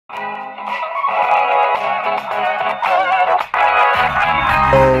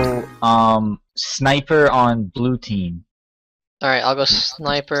go sniper on blue team. Alright, I'll go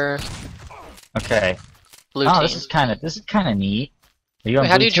sniper, Okay. blue Oh, team. this is kind of neat. Are you on Wait,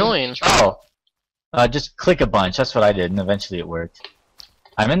 how do blue you team? join? Oh, just click a bunch. That's what I did, and eventually it worked.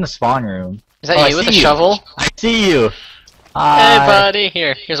 I'm in the spawn room. Is that Oh, you with a shovel? I see you. Hey Hi. buddy,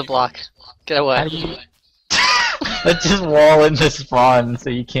 here's a block. Get away. How do you? Let's just wall in the spawn so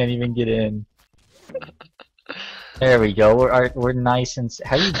you can't even get in. There we go. We're nice and.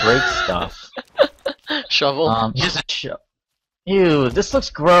 How do you break stuff? Shovel. Here's a shovel. Ew, this looks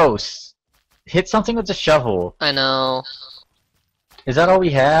gross. Hit something with the shovel. I know. Is that all we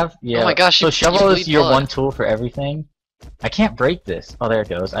have? Yeah. Oh my gosh, So you shovel is bleed your blood. one tool for everything. I can't break this. Oh, there it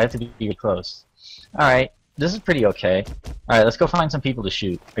goes. I have to be really close. Alright, this is pretty okay. Alright, let's go find some people to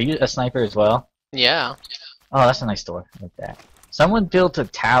shoot. Are you a sniper as well? Yeah. Oh, that's a nice door. Like that. Someone built a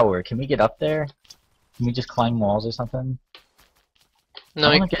tower. Can we get up there? Can we just climb walls or something? No,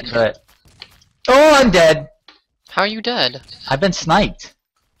 I wanna get that. Oh, I'm dead! how are you dead? I've been sniped.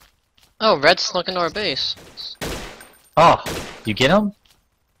 Oh, Red snuck into our base. Oh, you get him?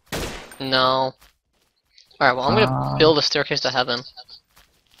 No. Alright, well I'm gonna build a staircase to heaven. So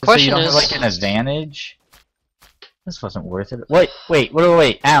you Question don't is... have like an advantage? This wasn't worth it.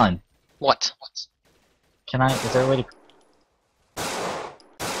 Wait, Alan. What? Can I? Is there a way to?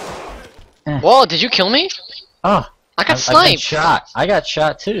 Whoa, did you kill me? Oh, I got I've been sniped! shot. I got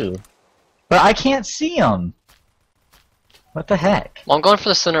shot too, but I can't see him. What the heck? Well, I'm going for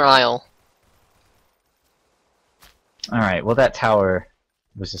the center aisle. All right. Well, that tower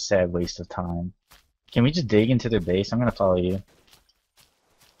was a sad waste of time. Can we just dig into their base? I'm gonna follow you.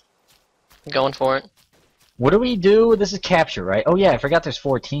 I'm going for it. What do we do? This is capture, right? Oh yeah, I forgot there's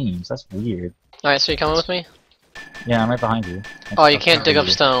 4 teams. That's weird. Alright, so you coming with me? Yeah, I'm right behind you. Oh, you can't dig up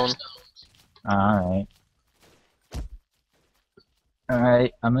stone. Alright.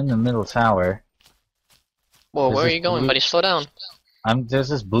 Alright, I'm in the middle tower. Whoa, There's where are this you going, blue- buddy? Slow down. There's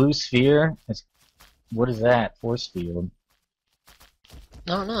this blue sphere. What is that? Force field.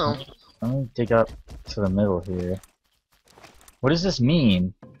 I don't know. Let me dig up to the middle here. What does this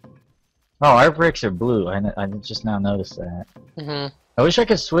mean? Oh, our bricks are blue. I just now noticed that. Mm-hmm. I wish I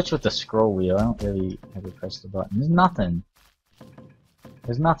could switch with the scroll wheel. I don't really ever press the button. There's nothing.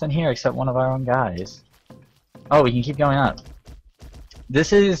 There's nothing here except one of our own guys. Oh, we can keep going up. Is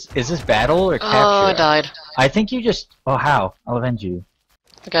this battle or capture? Oh, I died. I think you just... Oh, how? I'll avenge you.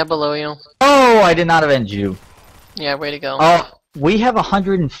 The guy below you. Oh, I did not avenge you. Yeah, way to go. Oh, we have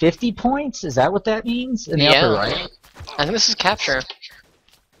 150 points? Is that what that means? In the upper right? I think this is capture.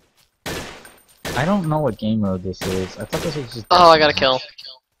 I don't know what game mode this is. I thought this was just... Oh, I got a kill.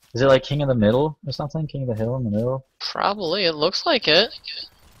 Is it like King of the Middle or something? King of the Hill in the middle? Probably, it looks like it.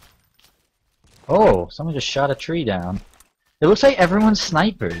 Oh, someone just shot a tree down. It looks like everyone's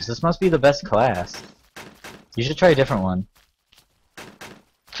snipers. This must be the best class. You should try a different one.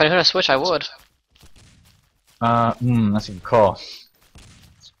 If I knew how to switch, I would. That's a good call.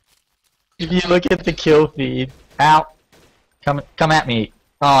 If you look at the kill feed... Ow! Come at me.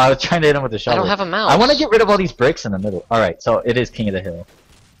 Oh, I was trying to hit him with the I shovel. don't have a mouse. I want to get rid of all these bricks in the middle. Alright, so it is King of the Hill.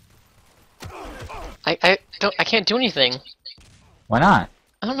 I can't do anything. Why not?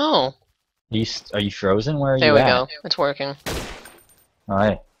 I don't know. Are you frozen? Where are There you we at? go. It's working.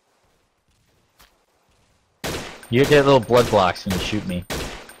 Alright. You get little blood blocks when you shoot me.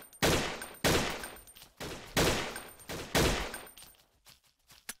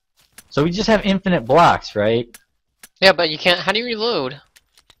 So we just have infinite blocks, right? Yeah, but you can't. How do you reload?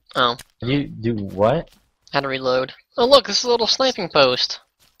 Oh, You do what? how to reload. Oh, look, this is a little sniping post.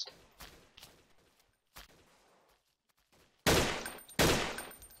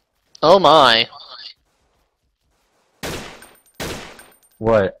 Oh my.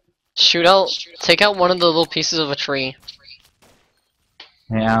 What? Take out one of the little pieces of a tree.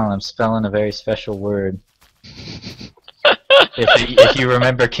 Hey Alan, I'm spelling a very special word. if you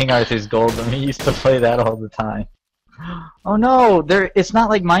remember King Arthur's Gold, we used to play that all the time. Oh no, it's not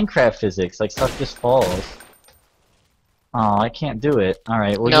like Minecraft physics, like stuff just falls. Oh, I can't do it.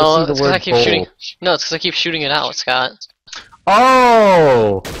 Alright, well No, you'll see it's the 'cause I word keep bowl. shooting. No, it's because I keep shooting it out, Scott.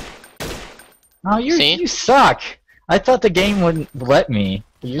 Oh! Oh, See? you suck! I thought the game wouldn't let me.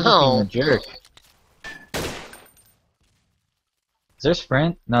 You're just being No. a jerk. Is there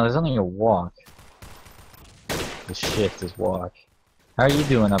sprint? No, there's only a walk. The shift is walk. How are you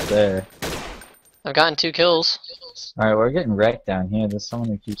doing up there? I've gotten 2 kills. Alright, we're getting wrecked down here. There's someone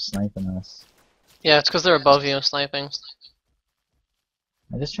who keeps sniping us. Yeah, it's because they're above you sniping.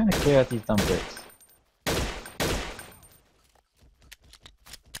 I'm just trying to clear out these dumb bricks.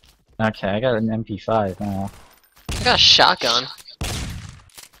 Okay, I got an MP5 now. I got a shotgun.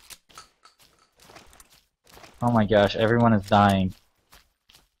 Oh my gosh, everyone is dying.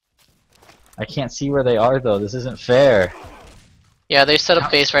 I can't see where they are though, this isn't fair. Yeah, they set up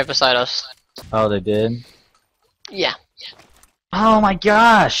base right beside us. Oh, they did? Yeah. Oh my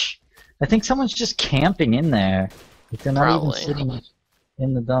gosh! I think someone's just camping in there. Like they're not Probably. even sitting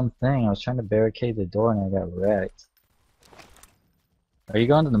in the dumb thing. I was trying to barricade the door and I got wrecked. Are you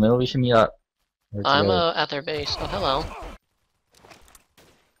going to the middle? We should meet up. I'm at their base. Oh, hello.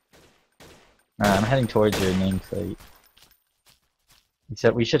 Alright, I'm heading towards your nameplate.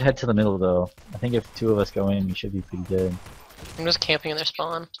 Except we should head to the middle though. I think if two of us go in, we should be pretty good. I'm just camping in their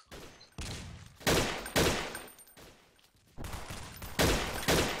spawn.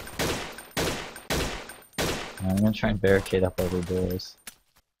 I'm gonna try and barricade up all the doors.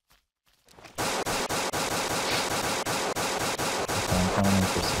 Okay, I'm coming in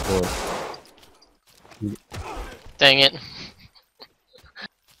for support. Dang it.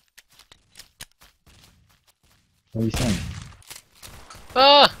 What do you think?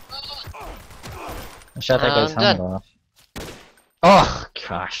 Ah! I shot that guy's I'm dead. helmet off. Oh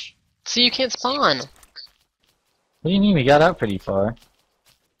gosh. See, you can't spawn. What do you mean? We got out pretty far.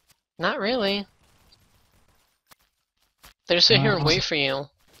 Not really. They just sit here and wait for you.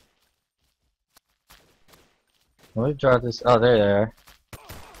 What did draw this? Oh, there they are.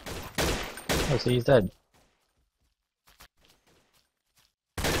 Oh, so he's dead.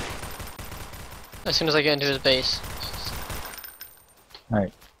 As soon as I get into his base.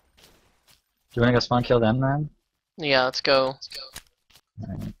 Alright. Do you wanna go spawn kill them then? Yeah, let's go.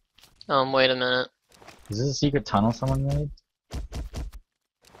 Alright. Wait a minute. Is this a secret tunnel someone made? Do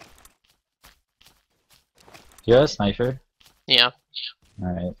you have a sniper? Yeah.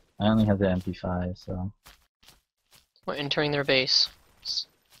 Alright. I only have the MP5, so. We're entering their base.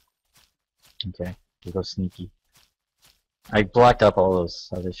 Okay. We'll go sneaky. I blocked up all those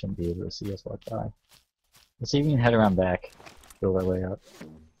so they shouldn't be able to see us walk by. Let's see if we can head around back. Build our way up.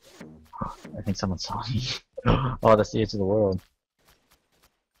 I think someone saw me. Oh, that's the edge of the world.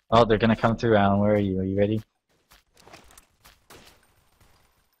 Oh, they're gonna come through, Alan. Where are you? Are you ready?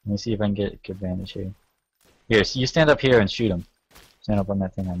 Let me see if I can get good vantage here. Here, so you stand up here and shoot them. Stand up on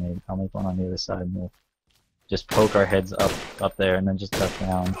that thing I made. I'll make one on the other side and we'll just poke our heads up there and then just duck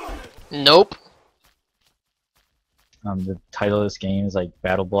down. Nope. The title of this game is like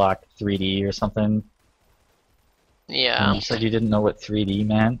Battle Block 3D or something. Yeah. And you said you didn't know what 3D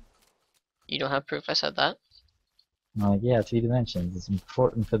meant? You don't have proof I said that. I'm like, yeah, 3 dimensions. It's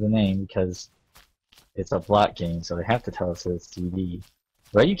important for the name because it's a block game, so they have to tell us that it's 3D.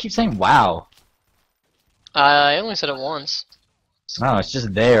 Why do you keep saying wow? I only said it once. No, it's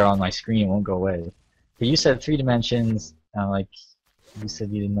just there on my screen, it won't go away. But you said 3 dimensions, and I'm like, you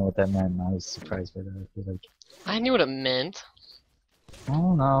said you didn't know what that meant, and I was surprised by that. I feel like, I knew what it meant.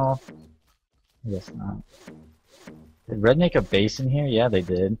 oh no. I guess not. Did Red make a base in here? Yeah, they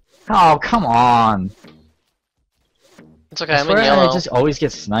did. Oh, come on! It's okay, I I'm in swear yellow. I just always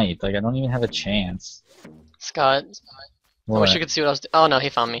get sniped, like I don't even have a chance. Scott, I wish you could see what I was oh no, he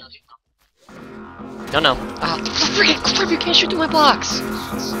found me. No, no. Ah, freaking crap, you can't shoot through my blocks!